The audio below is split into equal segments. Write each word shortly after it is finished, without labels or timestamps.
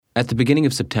At the beginning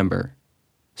of September,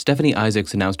 Stephanie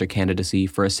Isaacs announced her candidacy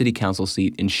for a city council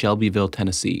seat in Shelbyville,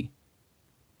 Tennessee.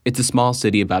 It's a small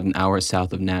city about an hour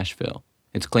south of Nashville.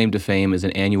 Its claim to fame is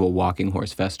an annual walking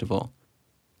horse festival.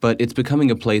 But it's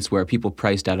becoming a place where people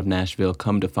priced out of Nashville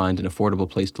come to find an affordable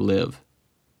place to live.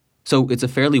 So it's a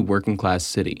fairly working-class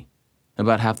city.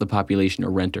 About half the population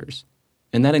are renters,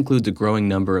 and that includes a growing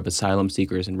number of asylum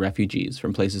seekers and refugees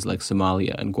from places like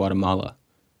Somalia and Guatemala.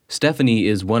 Stephanie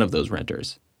is one of those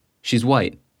renters. She's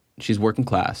white, she's working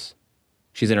class,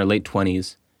 she's in her late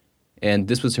 20s, and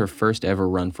this was her first ever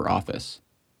run for office.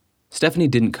 Stephanie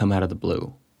didn't come out of the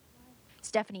blue.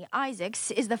 Stephanie Isaacs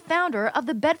is the founder of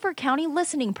the Bedford County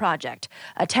Listening Project,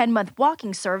 a 10-month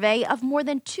walking survey of more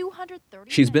than 230...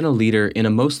 She's been a leader in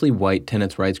a mostly white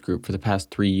tenants' rights group for the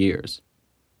past 3 years.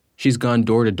 She's gone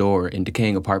door to door in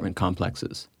decaying apartment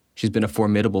complexes. She's been a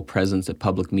formidable presence at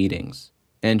public meetings,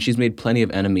 and she's made plenty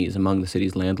of enemies among the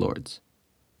city's landlords.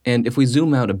 And if we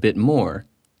zoom out a bit more,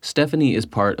 Stephanie is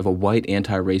part of a white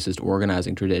anti-racist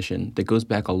organizing tradition that goes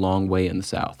back a long way in the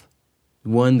South.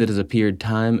 One that has appeared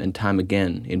time and time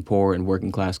again in poor and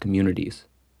working-class communities.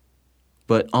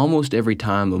 But almost every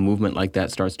time a movement like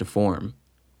that starts to form,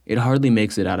 it hardly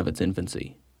makes it out of its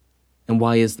infancy. And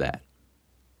why is that?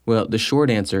 Well, the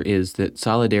short answer is that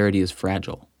solidarity is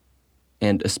fragile,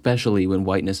 and especially when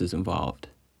whiteness is involved.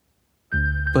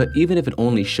 But even if it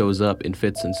only shows up in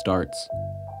fits and starts,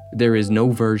 there is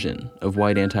no version of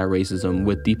white anti-racism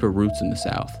with deeper roots in the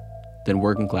South than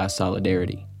working-class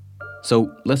solidarity.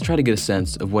 So let's try to get a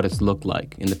sense of what it's looked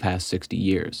like in the past 60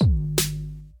 years.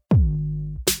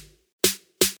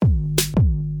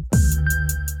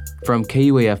 From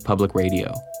KUAF Public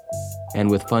Radio, and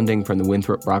with funding from the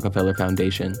Winthrop Rockefeller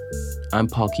Foundation, I'm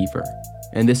Paul Kiefer,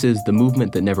 and this is The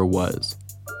Movement That Never Was,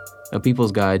 a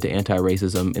people's guide to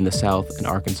anti-racism in the South and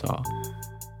Arkansas.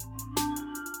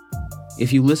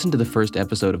 If you listen to the first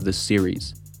episode of this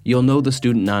series, you'll know the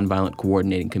Student Nonviolent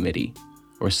Coordinating Committee,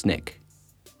 or SNCC.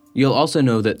 You'll also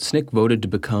know that SNCC voted to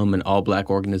become an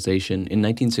all-black organization in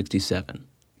 1967,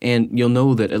 and you'll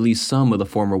know that at least some of the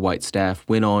former white staff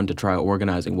went on to try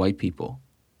organizing white people.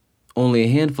 Only a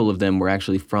handful of them were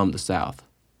actually from the South.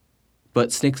 But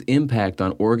SNCC's impact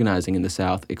on organizing in the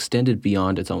South extended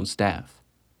beyond its own staff.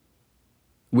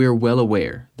 We're well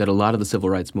aware that a lot of the civil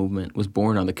rights movement was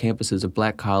born on the campuses of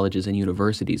black colleges and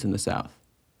universities in the South.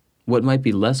 What might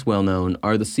be less well known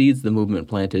are the seeds the movement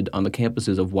planted on the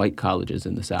campuses of white colleges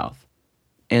in the South.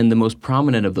 And the most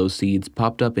prominent of those seeds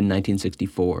popped up in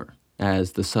 1964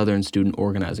 as the Southern Student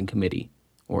Organizing Committee,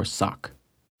 or SOC.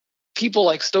 People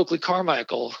like Stokely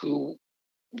Carmichael, who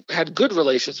had good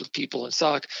relations with people in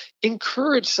SOC,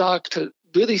 encouraged SOC to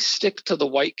really stick to the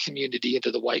white community and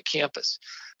to the white campus.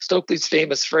 Stokely's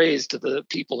famous phrase to the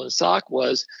people in SOC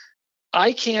was,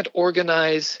 "I can't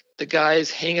organize the guys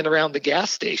hanging around the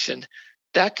gas station.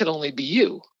 That could only be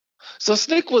you." So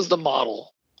SNCC was the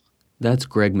model. That's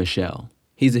Greg Michelle.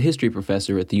 He's a history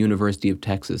professor at the University of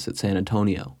Texas at San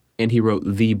Antonio, and he wrote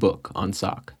the book on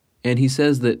SOC. And he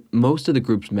says that most of the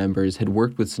group's members had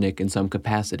worked with SNCC in some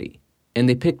capacity, and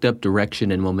they picked up direction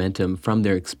and momentum from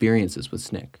their experiences with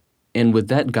SNCC. And with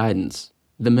that guidance,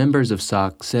 the members of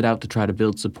SOC set out to try to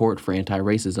build support for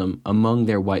anti-racism among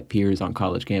their white peers on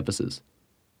college campuses.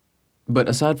 But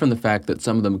aside from the fact that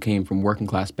some of them came from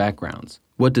working-class backgrounds,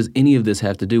 what does any of this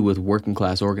have to do with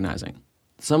working-class organizing?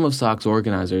 Some of SOC's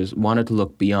organizers wanted to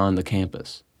look beyond the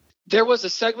campus. There was a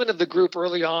segment of the group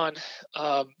early on,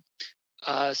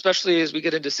 especially as we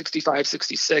get into 65,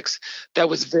 66, that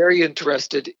was very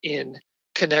interested in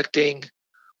connecting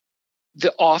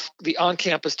the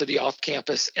on-campus to the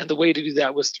off-campus, and the way to do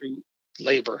that was through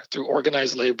labor, through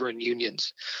organized labor and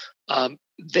unions.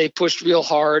 They pushed real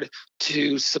hard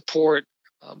to support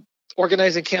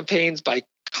organizing campaigns by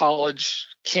college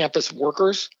campus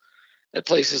workers at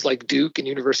places like Duke and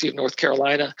University of North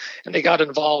Carolina, and they got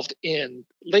involved in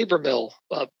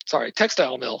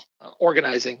textile mill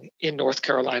organizing in North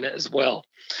Carolina as well.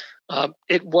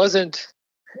 It wasn't,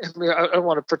 I don't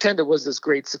want to pretend it was this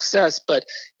great success, but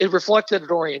it reflected an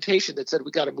orientation that said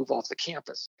we got to move off the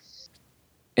campus.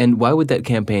 And why would that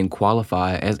campaign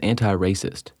qualify as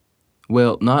anti-racist?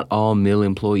 Well, not all mill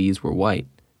employees were white,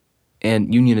 and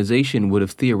unionization would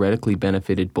have theoretically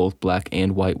benefited both black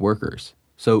and white workers.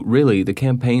 So really, the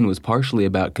campaign was partially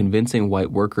about convincing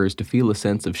white workers to feel a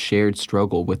sense of shared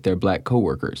struggle with their black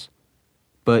coworkers.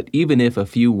 But even if a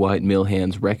few white mill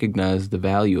hands recognized the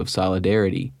value of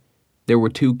solidarity, there were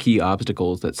two key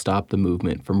obstacles that stopped the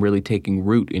movement from really taking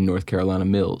root in North Carolina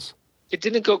mills. It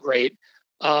didn't go great.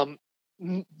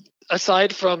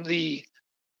 Aside from the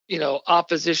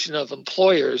opposition of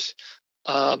employers,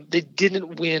 they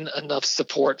didn't win enough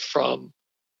support from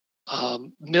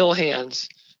mill hands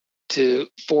to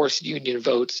force union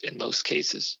votes in most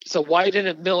cases. So why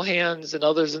didn't mill hands and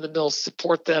others in the mills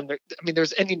support them? I mean,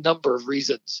 there's any number of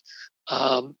reasons,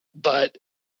 but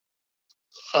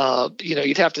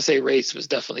you'd have to say race was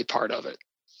definitely part of it.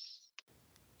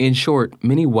 In short,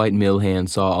 many white mill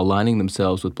hands saw aligning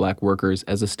themselves with black workers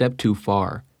as a step too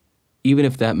far, even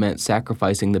if that meant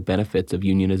sacrificing the benefits of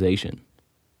unionization.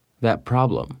 That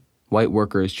problem, white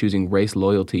workers choosing race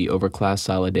loyalty over class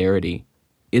solidarity,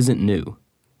 isn't new.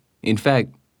 In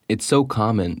fact, it's so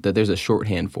common that there's a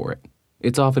shorthand for it.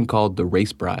 It's often called the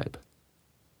race bribe.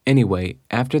 Anyway,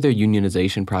 after their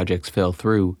unionization projects fell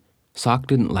through, SOC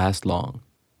didn't last long.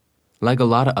 Like a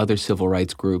lot of other civil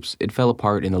rights groups, it fell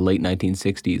apart in the late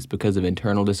 1960s because of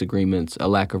internal disagreements, a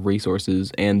lack of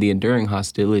resources, and the enduring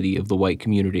hostility of the white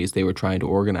communities they were trying to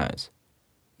organize.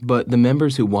 But the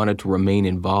members who wanted to remain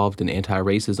involved in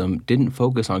anti-racism didn't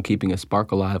focus on keeping a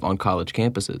spark alive on college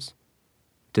campuses.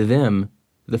 To them,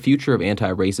 the future of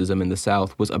anti-racism in the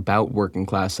South was about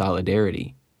working-class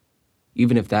solidarity,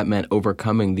 even if that meant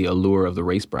overcoming the allure of the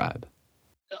race bribe.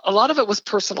 A lot of it was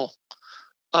personal.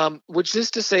 Which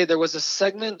is to say there was a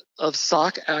segment of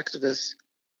SOC activists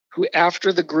who,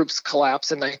 after the group's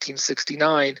collapse in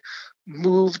 1969,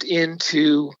 moved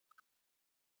into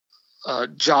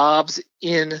jobs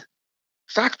in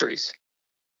factories.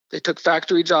 They took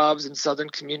factory jobs in southern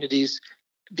communities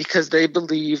because they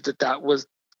believed that was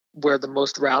where the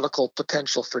most radical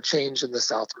potential for change in the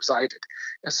South resided.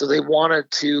 And so they wanted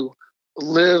to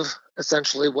live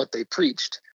essentially what they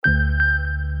preached.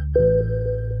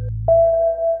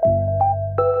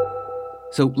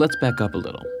 So let's back up a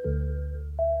little.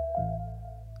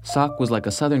 SOC was like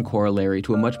a southern corollary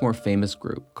to a much more famous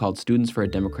group called Students for a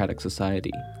Democratic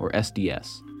Society, or SDS.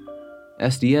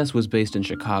 SDS was based in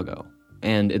Chicago,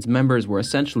 and its members were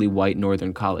essentially white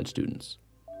northern college students.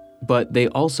 But they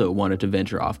also wanted to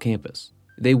venture off campus.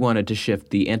 They wanted to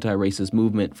shift the anti-racist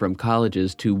movement from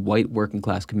colleges to white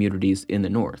working-class communities in the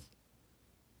North.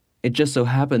 It just so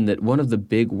happened that one of the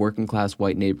big working-class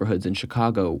white neighborhoods in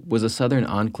Chicago was a southern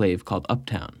enclave called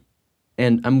Uptown.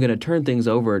 And I'm going to turn things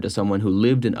over to someone who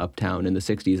lived in Uptown in the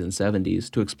 60s and 70s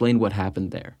to explain what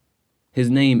happened there. His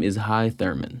name is Hy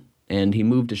Thurman, and he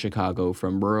moved to Chicago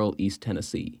from rural East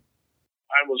Tennessee.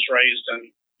 I was raised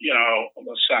in,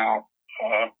 the South,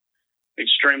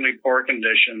 extremely poor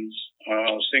conditions,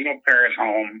 single-parent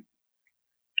home.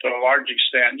 To a large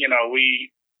extent,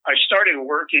 I started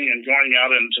working and going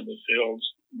out into the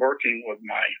fields, working with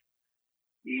my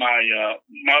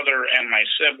mother and my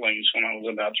siblings when I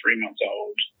was about 3 months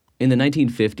old. In the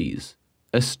 1950s,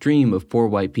 a stream of poor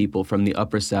white people from the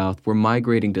Upper South were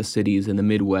migrating to cities in the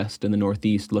Midwest and the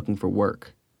Northeast looking for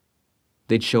work.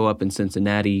 They'd show up in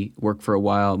Cincinnati, work for a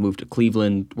while, move to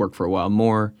Cleveland, work for a while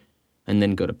more, and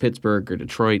then go to Pittsburgh or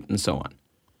Detroit, and so on.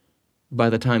 By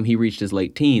the time he reached his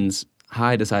late teens,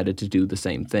 Hy decided to do the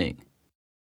same thing.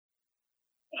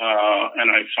 And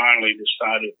I finally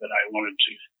decided that I wanted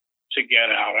to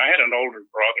get out. I had an older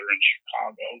brother in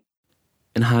Chicago.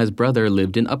 And Hy's brother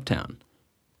lived in Uptown.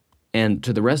 And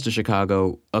to the rest of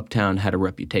Chicago, Uptown had a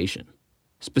reputation.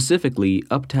 Specifically,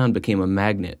 Uptown became a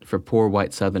magnet for poor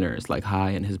white Southerners like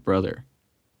Hy and his brother.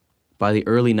 By the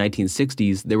early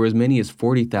 1960s, there were as many as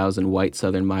 40,000 white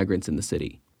Southern migrants in the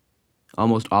city,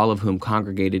 almost all of whom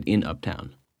congregated in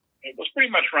Uptown. It was pretty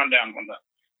much run down when the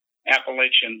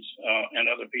Appalachians and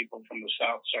other people from the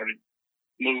South started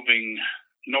moving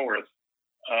north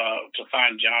to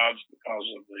find jobs because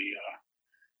of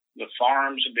the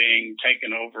farms being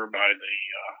taken over by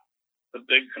the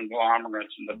big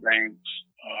conglomerates and the banks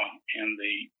and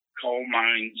the coal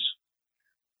mines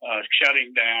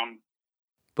shutting down.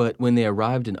 But when they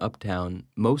arrived in Uptown,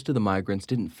 most of the migrants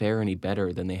didn't fare any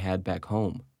better than they had back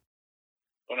home.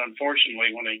 But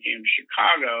unfortunately, when they came to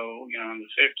Chicago, in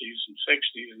the 50s and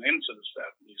 60s and into the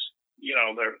 70s,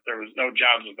 there was no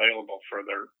jobs available for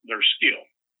their skill.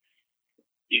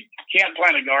 You can't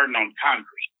plant a garden on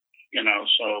concrete,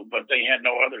 but they had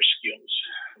no other skills.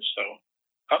 So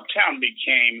Uptown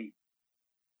became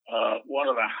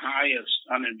one of the highest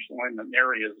unemployment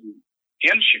areas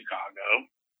in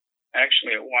Chicago.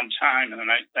 Actually, at one time in the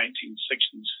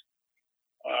 1960s,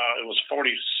 it was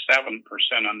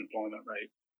 47% unemployment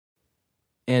rate.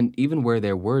 And even where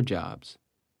there were jobs,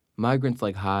 migrants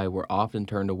like Hy were often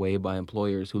turned away by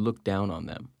employers who looked down on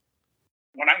them.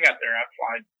 When I got there, I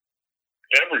applied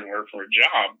everywhere for a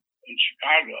job in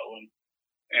Chicago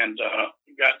and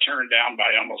got turned down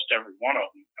by almost every one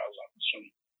of them because I was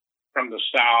from the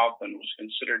South and was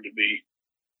considered to be,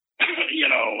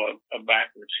 a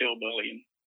backwards hillbilly.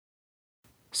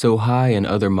 So High and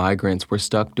other migrants were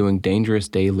stuck doing dangerous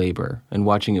day labor and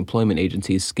watching employment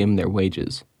agencies skim their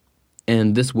wages.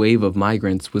 And this wave of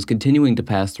migrants was continuing to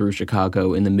pass through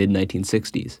Chicago in the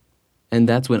mid-1960s. And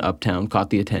that's when Uptown caught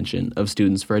the attention of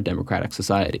Students for a Democratic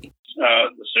Society.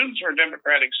 The Students for a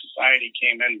Democratic Society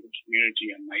came into the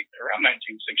community around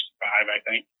 1965, I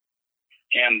think.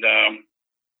 And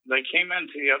they came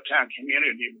into the Uptown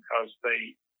community because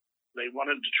they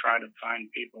wanted to try to find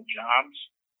people jobs.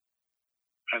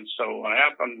 And so what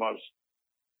happened was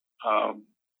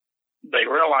they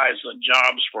realized that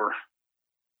jobs were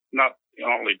not the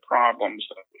only problems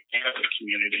that we had in the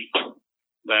community,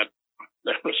 that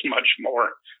there was much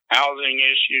more housing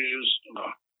issues,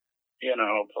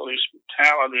 police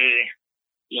brutality,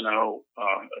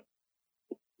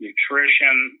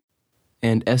 nutrition.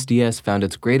 And SDS found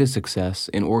its greatest success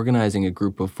in organizing a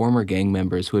group of former gang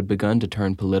members who had begun to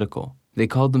turn political. They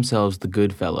called themselves the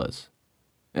Good Fellas,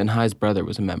 and High's brother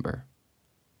was a member.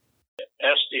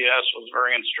 SDS was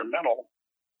very instrumental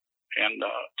in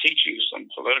teaching some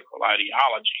political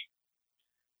ideology,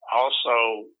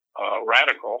 also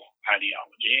radical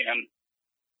ideology,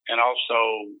 and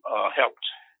also helped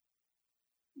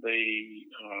the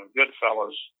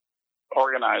Goodfellas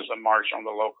organize a march on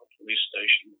the local police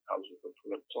station because of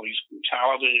the police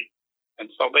brutality.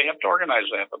 And so they helped organize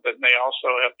that, but then they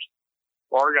also helped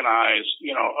organize,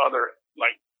 other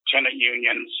like tenant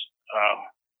unions,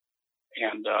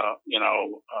 and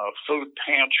food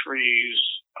pantries.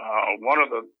 One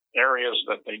of the areas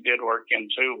that they did work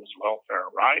into was welfare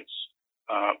rights.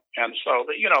 And so,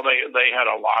 they had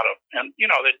a lot of, and,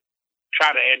 they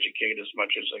try to educate as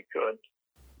much as they could.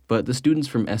 But the students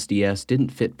from SDS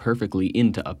didn't fit perfectly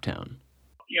into Uptown.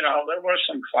 There were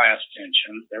some class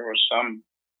tensions. There were some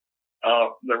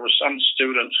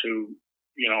students who,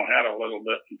 had a little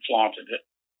bit and flaunted it.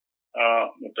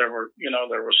 But there were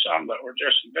some that were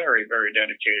just very, very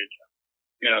dedicated,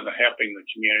 to helping the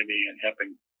community and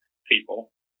helping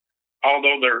people.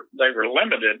 Although they were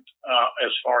limited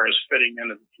as far as fitting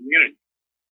into the community.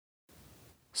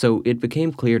 So it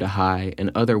became clear to High and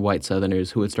other white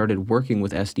Southerners who had started working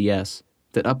with SDS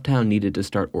that Uptown needed to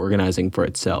start organizing for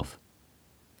itself.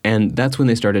 And that's when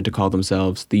they started to call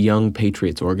themselves the Young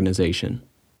Patriots Organization.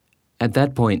 At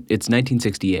that point, it's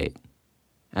 1968.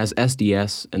 As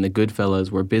SDS and the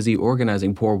Goodfellas were busy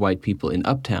organizing poor white people in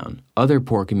Uptown, other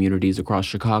poor communities across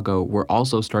Chicago were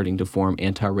also starting to form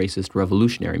anti-racist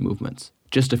revolutionary movements.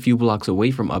 Just a few blocks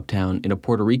away from Uptown, in a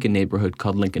Puerto Rican neighborhood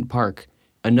called Lincoln Park,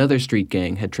 another street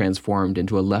gang had transformed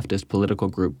into a leftist political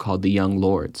group called the Young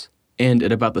Lords. And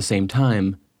at about the same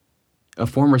time, a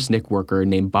former SNCC worker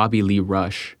named Bobby Lee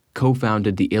Rush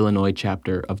co-founded the Illinois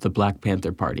chapter of the Black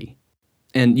Panther Party.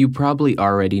 And you probably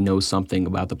already know something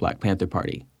about the Black Panther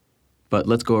Party, but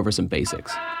let's go over some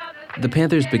basics. The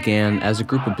Panthers began as a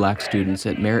group of black students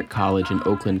at Merritt College in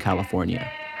Oakland, California,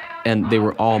 and they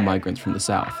were all migrants from the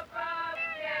South.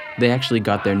 They actually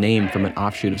got their name from an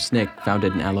offshoot of SNCC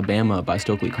founded in Alabama by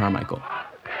Stokely Carmichael.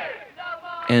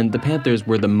 And the Panthers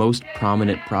were the most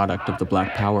prominent product of the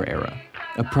Black Power era,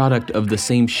 a product of the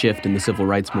same shift in the civil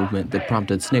rights movement that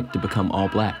prompted SNCC to become all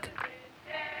black.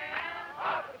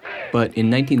 But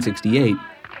in 1968,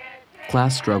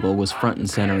 class struggle was front and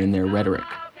center in their rhetoric.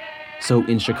 So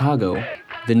in Chicago,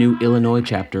 the new Illinois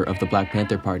chapter of the Black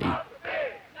Panther Party,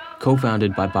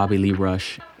 co-founded by Bobby Lee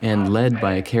Rush and led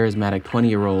by a charismatic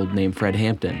 20-year-old named Fred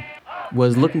Hampton,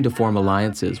 was looking to form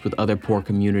alliances with other poor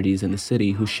communities in the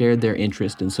city who shared their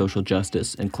interest in social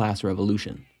justice and class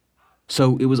revolution.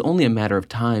 So it was only a matter of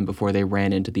time before they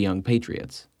ran into the Young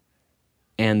Patriots.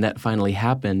 And that finally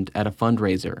happened at a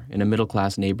fundraiser in a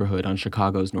middle-class neighborhood on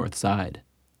Chicago's North Side.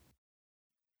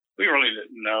 We really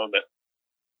didn't know that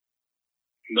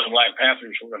the Black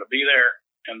Panthers were going to be there,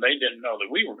 and they didn't know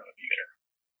that we were going to be there.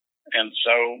 And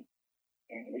so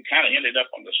we kind of ended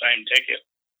up on the same ticket.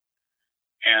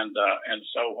 And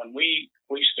so when we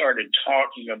started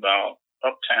talking about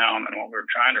Uptown and what we were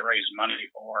trying to raise money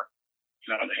for,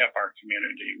 to help our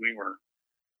community, we were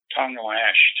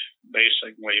tongue-lashed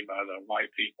basically by the white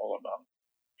people about,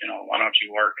 why don't you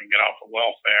work and get off of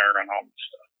welfare and all this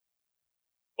stuff.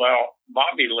 Well,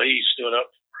 Bobby Lee stood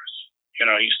up for us.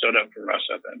 He stood up for us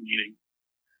at that meeting.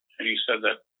 And he said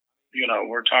that,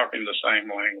 we're talking the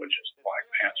same language as the Black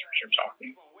Panthers are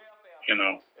talking,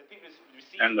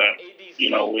 and that,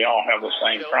 we all have the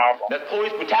same problem. There's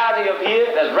police brutality up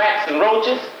here. There's rats and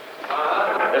roaches.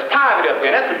 There's poverty up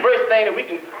here. That's the first thing that we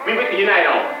can unite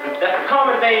on. That's the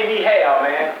common thing we have,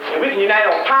 man. And we can unite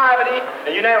on poverty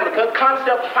and unite on the concept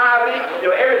of poverty.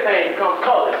 Everything becomes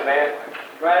colors, man.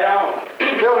 Right on.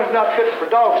 The building's not fit for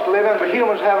dogs to live in, but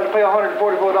humans having to pay $144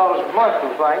 a month for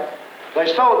the thing. They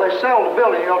sell the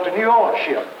building, to new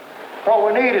ownership. What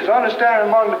we need is understanding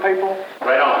among the people.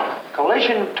 Right on.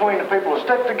 Coalition between the people to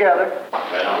stick together.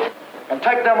 Right on. And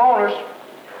take them owners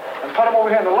and put them over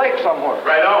here in the lake somewhere.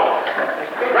 Right on.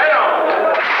 Right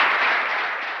on.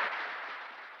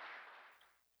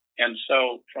 And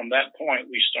so from that point,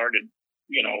 we started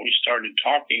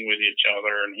talking with each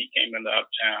other, and he came into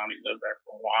Uptown. He lived there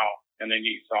for a while. And then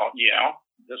he thought, yeah,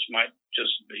 this might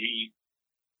just be,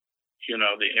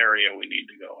 the area we need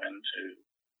to go into,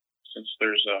 since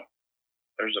there's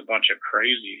a bunch of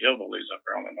crazy hillbillies up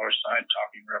there on the north side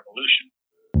talking revolution.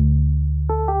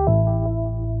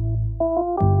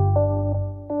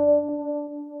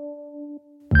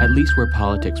 At least where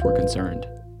politics were concerned,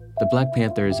 the Black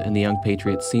Panthers and the Young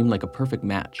Patriots seemed like a perfect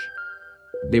match.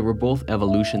 They were both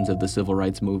evolutions of the civil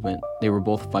rights movement. They were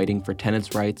both fighting for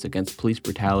tenants' rights against police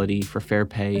brutality, for fair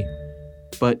pay.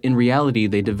 But in reality,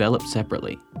 they developed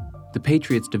separately. The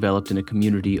Patriots developed in a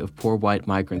community of poor white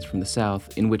migrants from the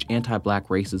South in which anti-Black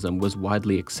racism was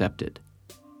widely accepted.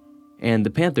 And the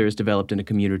Panthers developed in a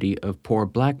community of poor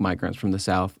Black migrants from the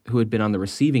South who had been on the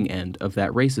receiving end of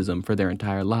that racism for their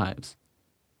entire lives.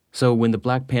 So when the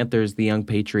Black Panthers, the Young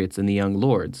Patriots, and the Young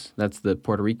Lords, that's the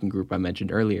Puerto Rican group I mentioned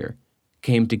earlier,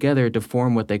 came together to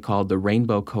form what they called the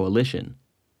Rainbow Coalition,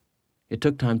 it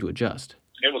took time to adjust.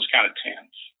 It was kind of tense.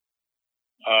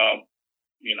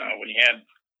 We had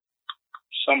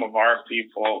some of our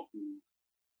people who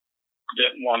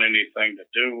didn't want anything to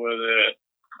do with it.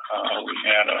 We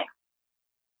had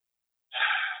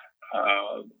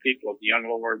people of the Young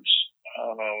Lords.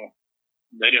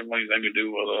 They didn't want anything to do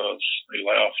with us. They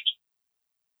left.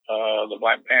 The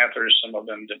Black Panthers, some of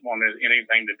them didn't want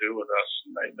anything to do with us,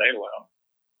 and they left.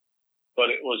 But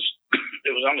it was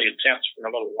only intense for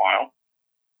a little while,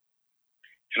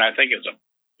 and I think it's a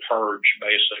purge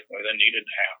basically that needed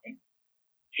to happen,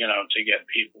 to get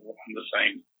people on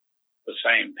the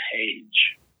same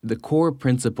page. The core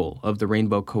principle of the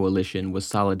Rainbow Coalition was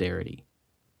solidarity.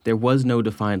 There was no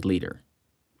defined leader.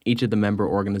 Each of the member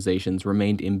organizations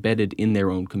remained embedded in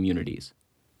their own communities.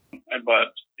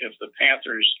 But if the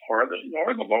Panthers or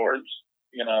the Lords,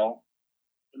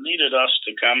 needed us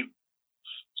to come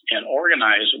and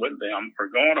organize with them or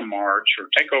go on a march or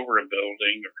take over a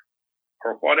building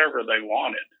or whatever they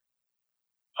wanted,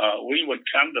 we would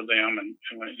come to them and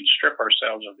strip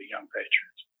ourselves of the Young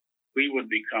Patriots. We would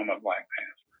become a Black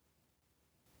Panther.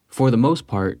 For the most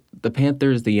part, the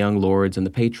Panthers, the Young Lords, and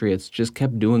the Patriots just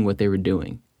kept doing what they were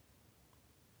doing.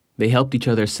 They helped each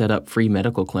other set up free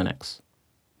medical clinics.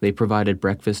 They provided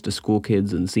breakfast to school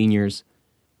kids and seniors.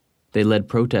 They led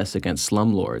protests against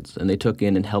slumlords, and they took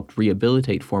in and helped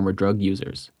rehabilitate former drug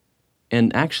users.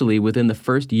 And actually, within the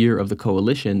first year of the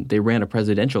coalition, they ran a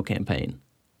presidential campaign.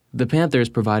 The Panthers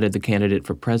provided the candidate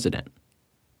for president.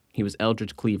 He was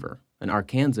Eldridge Cleaver, an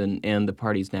Arkansan and the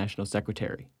party's national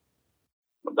secretary.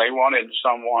 They wanted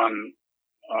someone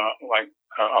like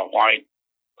a white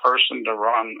person to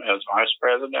run as vice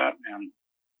president,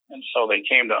 and so they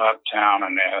came to Uptown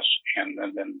and asked, and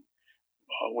then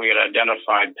we had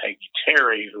identified Peggy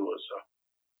Terry, who was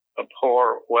a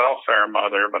poor welfare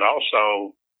mother, but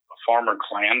also a former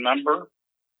Klan member,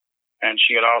 and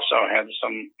she had also had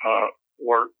some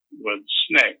work with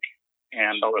SNCC,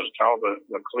 and it was called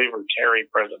the Cleaver-Terry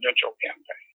presidential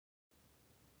campaign.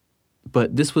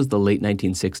 But this was the late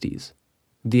 1960s.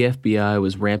 The FBI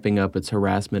was ramping up its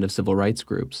harassment of civil rights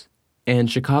groups, and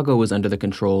Chicago was under the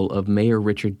control of Mayor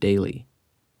Richard Daley,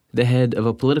 the head of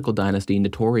a political dynasty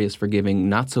notorious for giving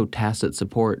not-so-tacit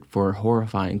support for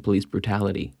horrifying police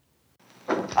brutality.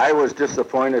 I was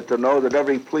disappointed to know that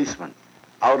every policeman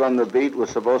out on the beat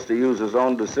was supposed to use his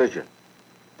own decision.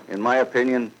 In my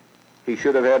opinion, he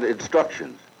should have had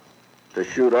instructions to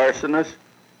shoot arsonists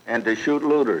and to shoot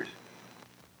looters.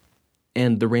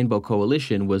 And the Rainbow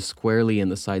Coalition was squarely in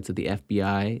the sights of the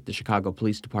FBI, the Chicago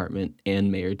Police Department,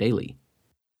 and Mayor Daley.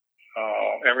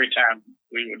 Every time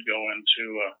we would go into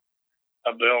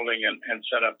a building and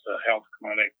set up the health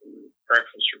clinic,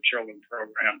 breakfast for children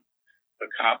program, the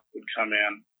cop would come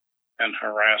in and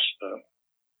try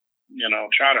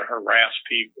to harass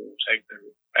people, take their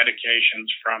medications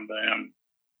from them,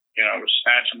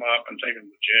 snatch them up and take them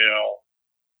to jail.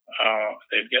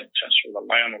 They'd get in touch with the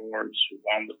landlords who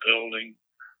owned the building,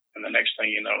 and the next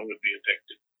thing you know, would be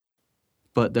evicted.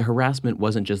 But the harassment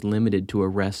wasn't just limited to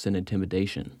arrests and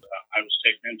intimidation. I was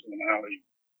taken into an alley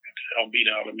and hell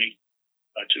beat out of me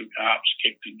by two cops,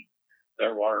 kicked me.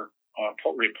 There were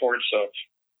reports of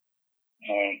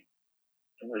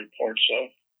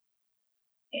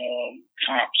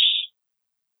cops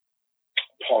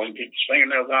pulling people's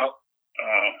fingernails out.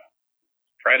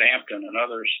 Fred Hampton and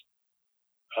others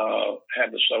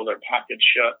had to sew their pockets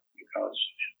shut, because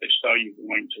if they saw you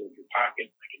going to your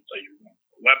pocket, they could say you were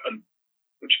a weapon,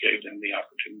 which gave them the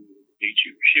opportunity to beat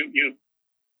you or shoot you.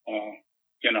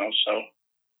 So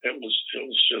it was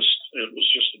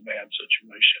just a bad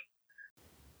situation.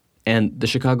 And the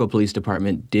Chicago Police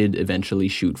Department did eventually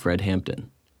shoot Fred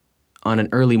Hampton. On an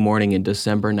early morning in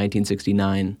December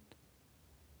 1969,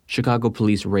 Chicago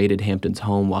police raided Hampton's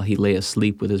home while he lay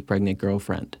asleep with his pregnant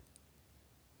girlfriend.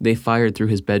 They fired through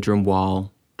his bedroom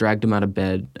wall, dragged him out of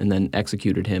bed, and then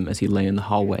executed him as he lay in the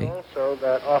hallway. Also,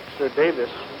 that Officer Davis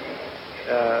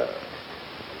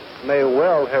may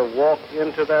well have walked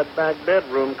into that back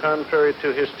bedroom contrary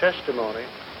to his testimony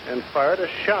and fired a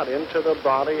shot into the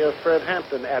body of Fred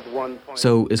Hampton at one point.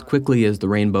 So, as quickly as the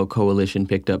Rainbow Coalition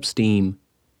picked up steam,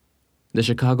 the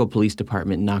Chicago Police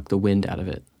Department knocked the wind out of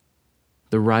it.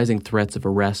 The rising threats of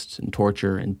arrest and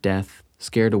torture and death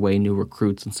scared away new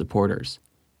recruits and supporters.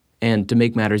 And to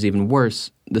make matters even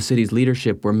worse, the city's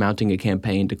leadership were mounting a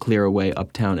campaign to clear away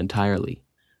Uptown entirely.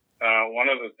 One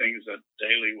of the things that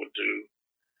Daley would do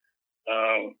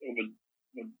would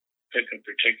pick a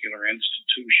particular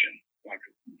institution, like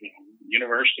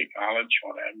university, college,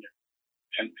 what have you,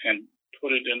 and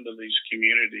put it into these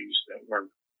communities that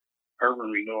were urban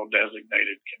renewal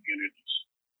designated communities.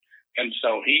 And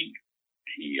so he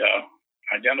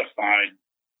identified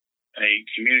a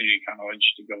community college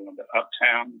to go into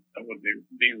Uptown that would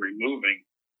be removing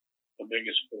the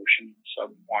biggest portion of the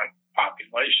Southern white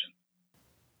population.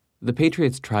 The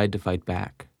Patriots tried to fight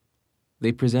back.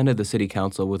 They presented the city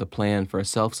council with a plan for a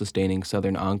self-sustaining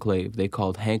southern enclave they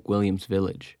called Hank Williams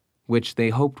Village, which they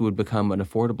hoped would become an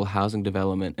affordable housing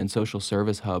development and social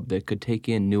service hub that could take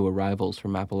in new arrivals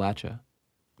from Appalachia.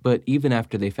 But even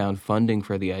after they found funding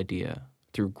for the idea,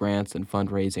 through grants and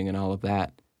fundraising and all of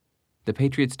that, the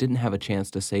Patriots didn't have a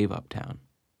chance to save Uptown.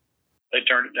 They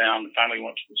turned it down and finally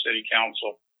went to the city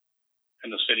council,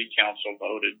 and the city council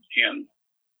voted in,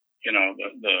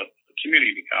 the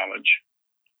community college,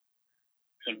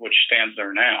 which stands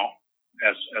there now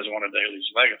as one of Daley's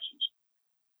legacies.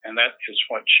 And that is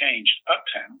what changed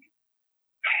Uptown.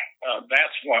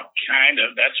 That's what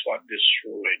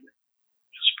destroyed.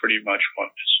 It's pretty much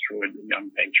what destroyed the Young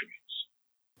Patriots.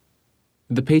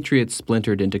 The Patriots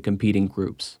splintered into competing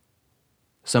groups.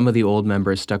 Some of the old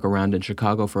members stuck around in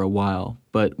Chicago for a while,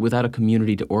 but without a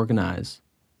community to organize,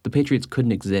 the Patriots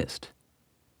couldn't exist.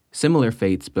 Similar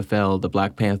fates befell the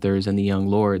Black Panthers and the Young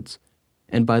Lords,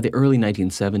 and by the early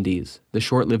 1970s, the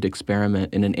short-lived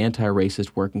experiment in an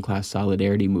anti-racist working-class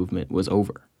solidarity movement was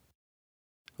over.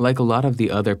 Like a lot of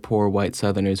the other poor white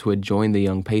Southerners who had joined the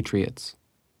Young Patriots,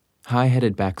 High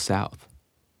headed back south,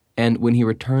 and when he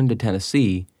returned to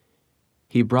Tennessee,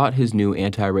 he brought his new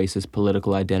anti-racist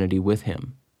political identity with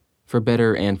him, for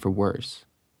better and for worse.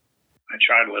 I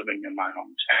tried living in my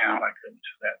hometown. I couldn't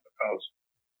do that because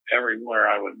everywhere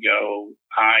I would go,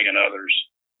 I and others,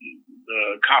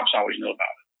 the cops always knew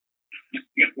about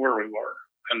it, where we were,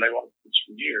 and they watched us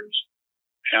for years.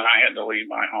 And I had to leave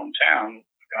my hometown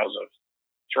because of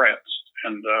threats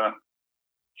and,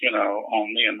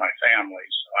 on me and my family.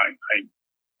 So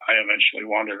I eventually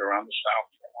wandered around the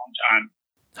South for a long time.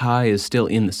 High is still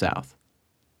in the South.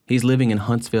 He's living in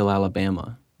Huntsville,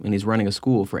 Alabama, and he's running a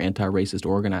school for anti-racist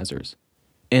organizers.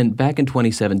 And back in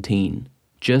 2017,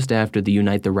 just after the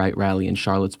Unite the Right rally in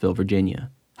Charlottesville,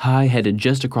 Virginia, High headed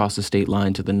just across the state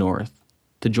line to the north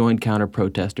to join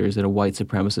counter-protesters at a white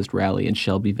supremacist rally in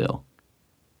Shelbyville.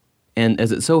 And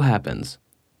as it so happens,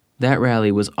 that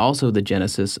rally was also the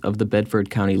genesis of the Bedford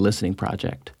County Listening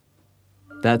Project.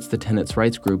 That's the tenants'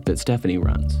 rights group that Stephanie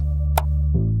runs.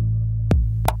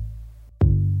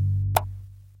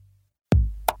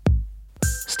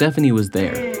 Stephanie was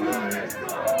there. All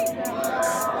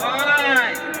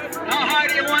right. How high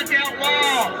do you want that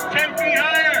wall? 10 feet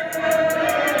higher.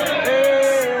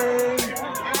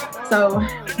 So,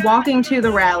 walking to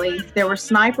the rally, there were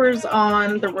snipers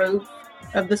on the roof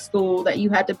of the school that you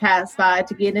had to pass by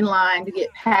to get in line, to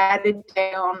get patted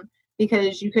down,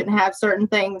 because you couldn't have certain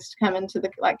things to come into the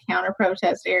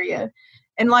counter-protest area.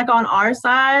 And on our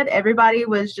side, everybody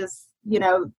was just,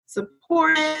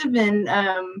 supportive, and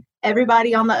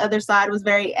everybody on the other side was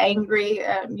very angry.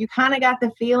 You kind of got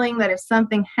the feeling that if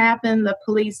something happened, the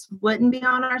police wouldn't be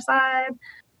on our side.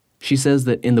 She says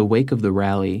that in the wake of the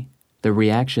rally, the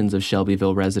reactions of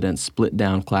Shelbyville residents split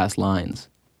down class lines.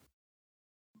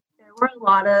 There were a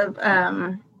lot of,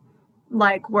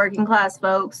 working class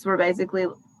folks were basically,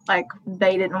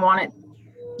 they didn't want it,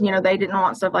 they didn't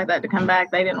want stuff like that to come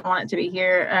back. They didn't want it to be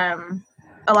here.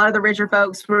 A lot of the richer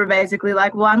folks were basically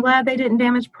like, well, I'm glad they didn't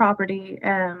damage property.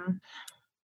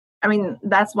 I mean,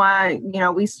 that's why,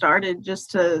 we started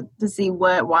just to see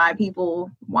why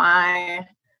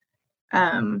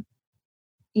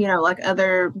like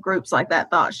other groups like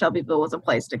that thought Shelbyville was a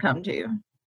place to come to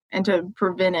and to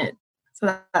prevent it.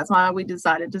 So that's why we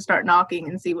decided to start knocking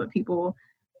and see what people,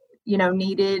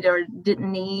 needed or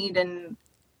didn't need.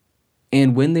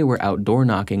 And when they were outdoor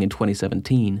knocking in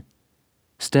 2017,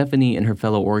 Stephanie and her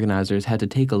fellow organizers had to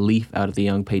take a leaf out of the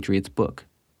Young Patriots book.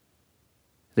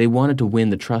 They wanted to win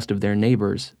the trust of their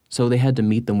neighbors, so they had to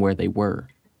meet them where they were.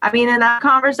 I mean, in that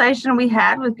conversation we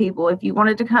had with people, if you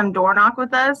wanted to come door knock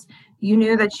with us, you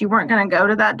knew that you weren't going to go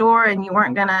to that door and you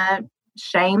weren't going to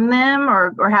shame them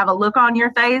or have a look on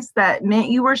your face that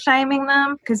meant you were shaming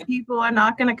them, because people are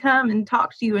not going to come and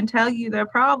talk to you and tell you their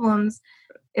problems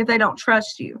if they don't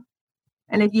trust you.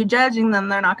 And if you're judging them,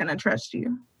 they're not going to trust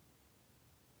you.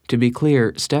 To be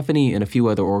clear, Stephanie and a few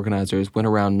other organizers went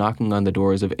around knocking on the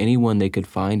doors of anyone they could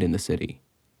find in the city.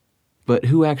 But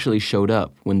who actually showed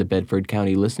up when the Bedford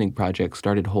County Listening Project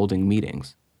started holding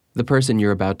meetings? The person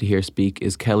you're about to hear speak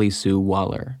is Kelly Sue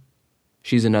Waller.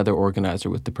 She's another organizer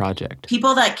with the project.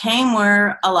 People that came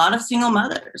were a lot of single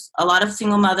mothers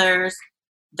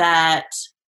that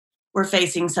were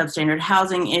facing substandard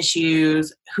housing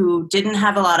issues, who didn't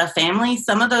have a lot of family.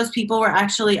 Some of those people were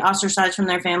actually ostracized from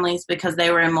their families because they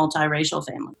were in multiracial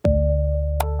families.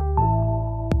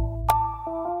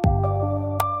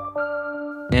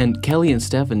 And Kelly and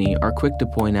Stephanie are quick to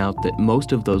point out that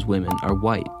most of those women are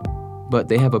white, but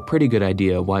they have a pretty good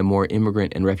idea why more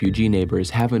immigrant and refugee neighbors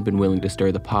haven't been willing to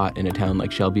stir the pot in a town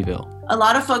like Shelbyville. A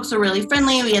lot of folks were really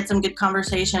friendly. We had some good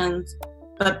conversations,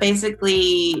 but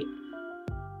basically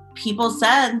people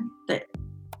said that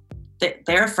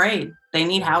they're afraid. They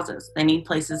need houses. They need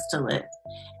places to live.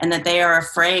 And that they are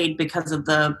afraid because of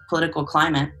the political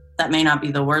climate. That may not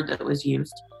be the word that was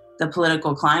used. The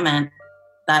political climate,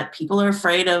 that people are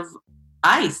afraid of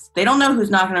ICE. They don't know who's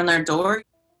knocking on their door.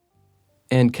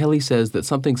 And Kelly says that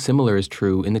something similar is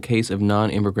true in the case of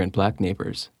non-immigrant black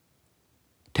neighbors.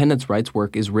 Tenants' rights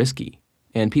work is risky,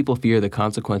 and people fear the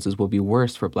consequences will be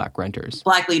worse for black renters.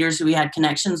 Black leaders who we had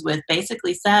connections with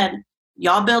basically said,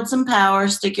 y'all build some power,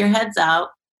 stick your heads out,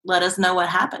 let us know what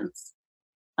happens.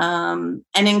 And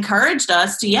encouraged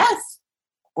us to, yes,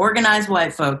 organize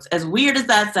white folks. As weird as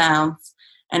that sounds,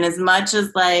 and as much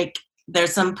as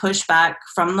there's some pushback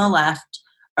from the left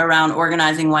around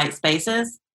organizing white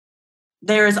spaces,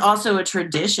 there is also a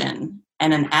tradition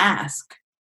and an ask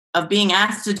of being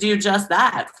asked to do just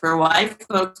that, for white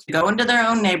folks to go into their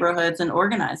own neighborhoods and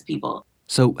organize people.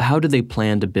 So how do they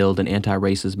plan to build an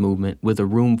anti-racist movement with a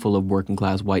room full of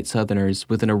working-class white Southerners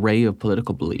with an array of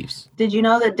political beliefs? Did you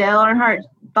know that Dale Earnhardt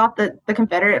thought that the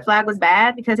Confederate flag was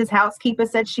bad because his housekeeper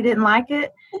said she didn't like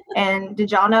it? And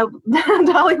did y'all know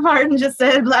Dolly Parton just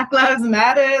said Black Lives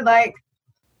Matter?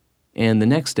 And the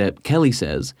next step, Kelly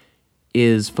says,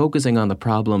 is focusing on the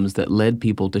problems that led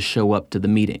people to show up to the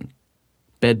meeting.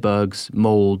 Bed bugs,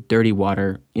 mold, dirty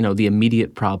water, the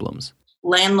immediate problems.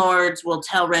 Landlords will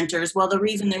tell renters, well, the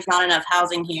reason there's not enough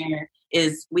housing here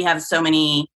is we have so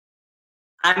many,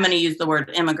 I'm going to use the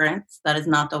word immigrants. That is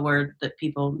not the word that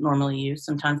people normally use.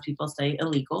 Sometimes people say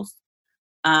illegals.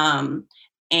 And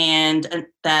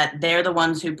that they're the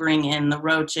ones who bring in the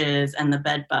roaches and the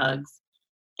bed bugs.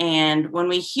 And when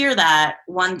we hear that,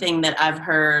 one thing that I've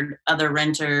heard other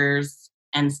renters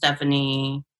and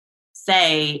Stephanie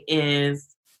say is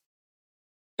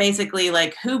basically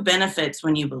who benefits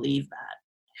when you believe that?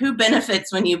 Who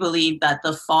benefits when you believe that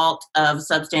the fault of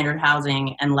substandard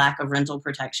housing and lack of rental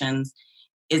protections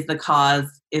is the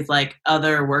cause is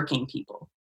other working people?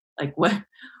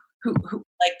 Who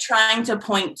trying to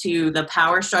point to the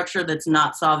power structure that's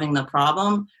not solving the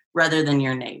problem rather than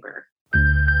your neighbor.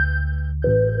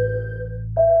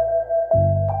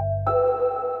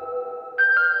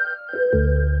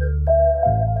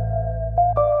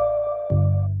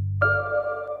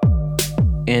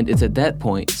 And it's at that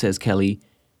point, says Kelly,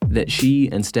 that she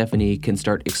and Stephanie can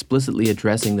start explicitly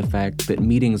addressing the fact that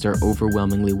meetings are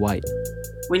overwhelmingly white.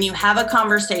 When you have a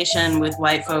conversation with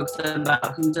white folks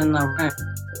about who's in the room,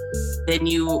 then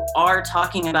you are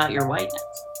talking about your whiteness.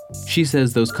 She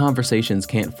says those conversations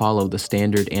can't follow the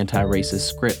standard anti-racist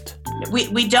script.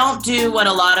 We don't do what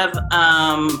a lot of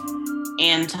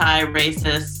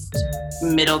anti-racist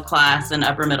middle class and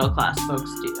upper middle class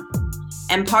folks do.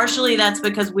 And partially that's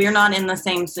because we're not in the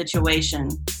same situation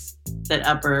that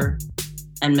upper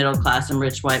and middle class and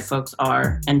rich white folks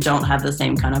are and don't have the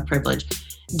same kind of privilege.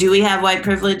 Do we have white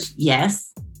privilege?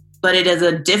 Yes. But it is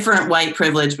a different white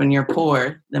privilege when you're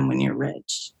poor than when you're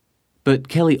rich. But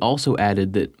Kelly also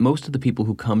added that most of the people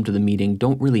who come to the meeting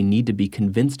don't really need to be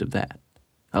convinced of that.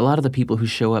 A lot of the people who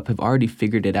show up have already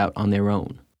figured it out on their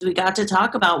own. We got to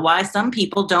talk about why some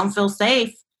people don't feel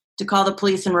safe to call the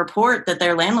police and report that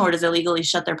their landlord has illegally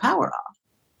shut their power off.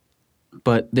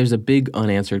 But there's a big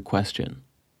unanswered question.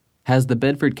 Has the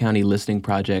Bedford County Listening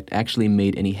Project actually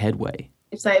made any headway?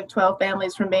 It saved 12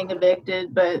 families from being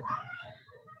evicted, but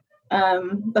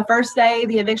the first day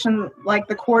the eviction,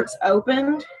 the courts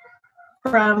opened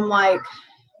from March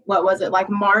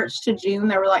to June,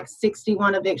 there were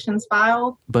 61 evictions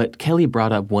filed. But Kelly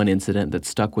brought up one incident that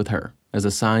stuck with her as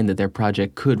a sign that their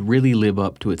project could really live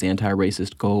up to its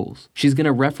anti-racist goals. She's going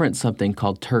to reference something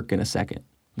called TIRC in a second.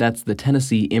 That's the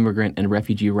Tennessee Immigrant and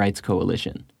Refugee Rights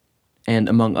Coalition. And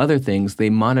among other things, they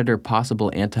monitor possible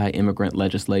anti-immigrant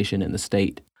legislation in the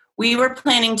state. We were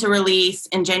planning to release,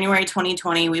 in January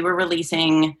 2020, we were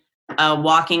releasing a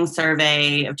walking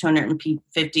survey of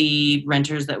 250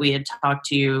 renters that we had talked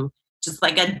to, just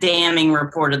a damning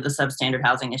report of the substandard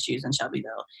housing issues in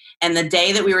Shelbyville. And the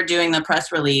day that we were doing the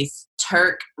press release,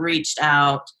 TIRC reached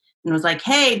out and was like,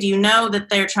 hey, do you know that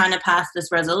they're trying to pass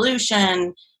this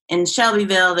resolution in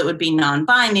Shelbyville that would be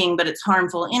non-binding, but it's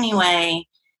harmful anyway,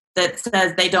 that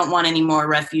says they don't want any more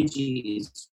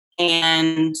refugees.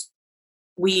 And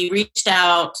we reached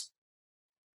out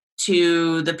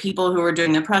to the people who were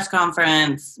doing the press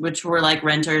conference, which were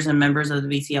renters and members of the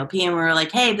VCLP, and we were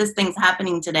like, hey, this thing's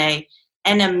happening today.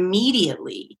 And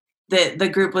immediately the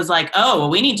group was like, oh, well,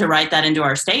 we need to write that into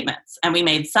our statements. And we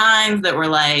made signs that were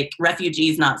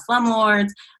refugees, not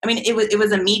slumlords. I mean, it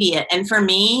was immediate. And for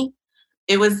me,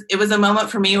 it was a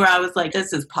moment for me where I was like,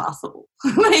 this is possible.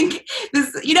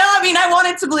 This, I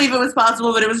wanted to believe it was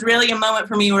possible, but it was really a moment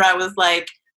for me where I was like,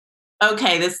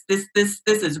 okay, this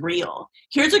is real.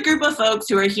 Here's a group of folks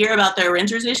who are here about their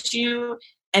renters issue,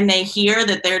 and they hear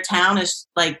that their town is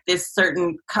this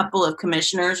certain couple of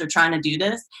commissioners are trying to do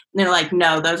this. And they're like,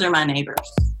 no, those are my neighbors.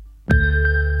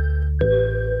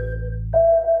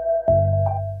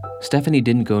 Stephanie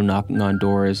didn't go knocking on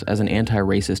doors as an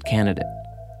anti-racist candidate.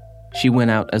 She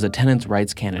went out as a tenants'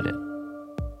 rights candidate.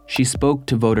 She spoke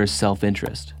to voters'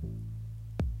 self-interest.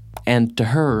 And to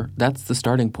her, that's the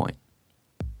starting point.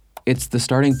 It's the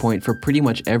starting point for pretty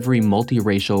much every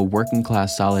multiracial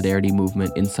working-class solidarity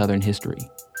movement in Southern history.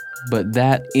 But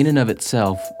that, in and of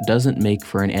itself, doesn't make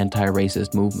for an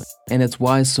anti-racist movement. And it's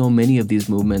why so many of these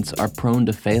movements are prone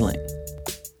to failing.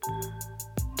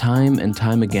 Time and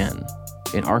time again,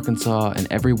 in Arkansas and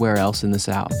everywhere else in the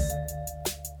South,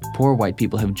 poor white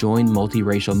people have joined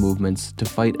multiracial movements to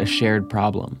fight a shared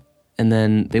problem. And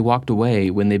then they walked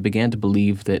away when they began to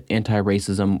believe that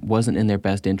anti-racism wasn't in their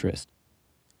best interest.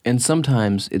 And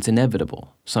sometimes it's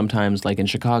inevitable. Sometimes, like in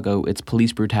Chicago, it's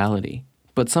police brutality.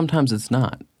 But sometimes it's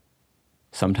not.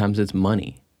 Sometimes it's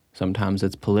money. Sometimes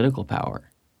it's political power.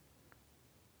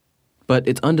 But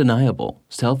it's undeniable.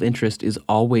 Self-interest is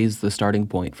always the starting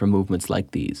point for movements like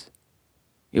these.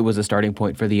 It was a starting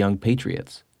point for the Young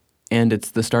Patriots. And it's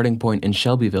the starting point in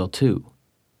Shelbyville, too.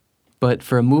 But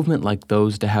for a movement like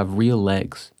those to have real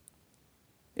legs,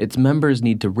 its members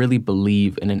need to really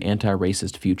believe in an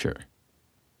anti-racist future.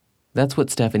 That's what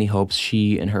Stephanie hopes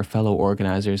she and her fellow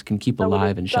organizers can keep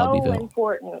alive in Shelbyville. It's so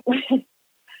important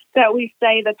that we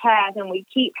stay the path and we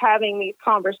keep having these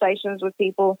conversations with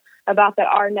people about that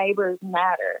our neighbors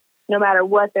matter, no matter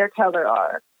what their color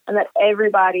are, and that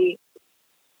everybody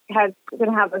can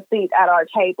have a seat at our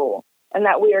table, and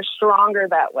that we are stronger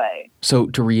that way. So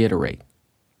to reiterate,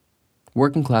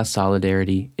 working class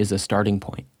solidarity is a starting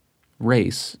point.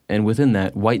 Race, and within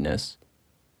that, whiteness,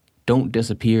 don't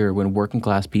disappear when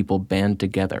working-class people band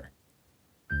together.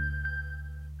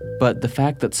 But the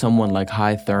fact that someone like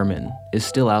Hy Thurman is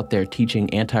still out there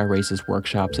teaching anti-racist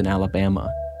workshops in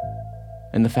Alabama,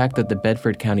 and the fact that the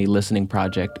Bedford County Listening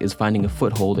Project is finding a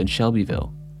foothold in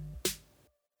Shelbyville,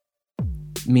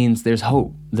 means there's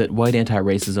hope that white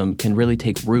anti-racism can really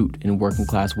take root in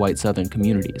working-class white Southern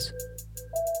communities.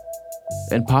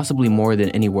 And possibly more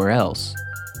than anywhere else,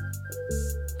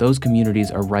 those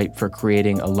communities are ripe for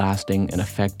creating a lasting and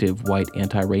effective white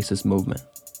anti-racist movement.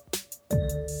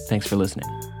 Thanks for listening.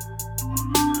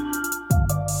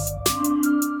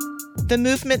 The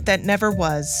Movement That Never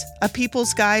Was, A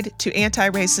People's Guide to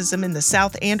Anti-Racism in the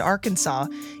South and Arkansas,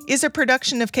 is a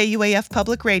production of KUAF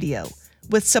Public Radio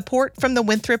with support from the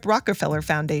Winthrop Rockefeller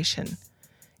Foundation.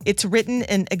 It's written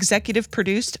and executive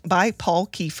produced by Paul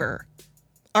Kiefer.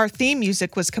 Our theme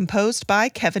music was composed by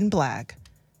Kevin Blagg.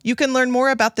 You can learn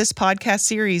more about this podcast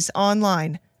series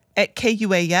online at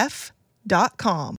KUAF.com.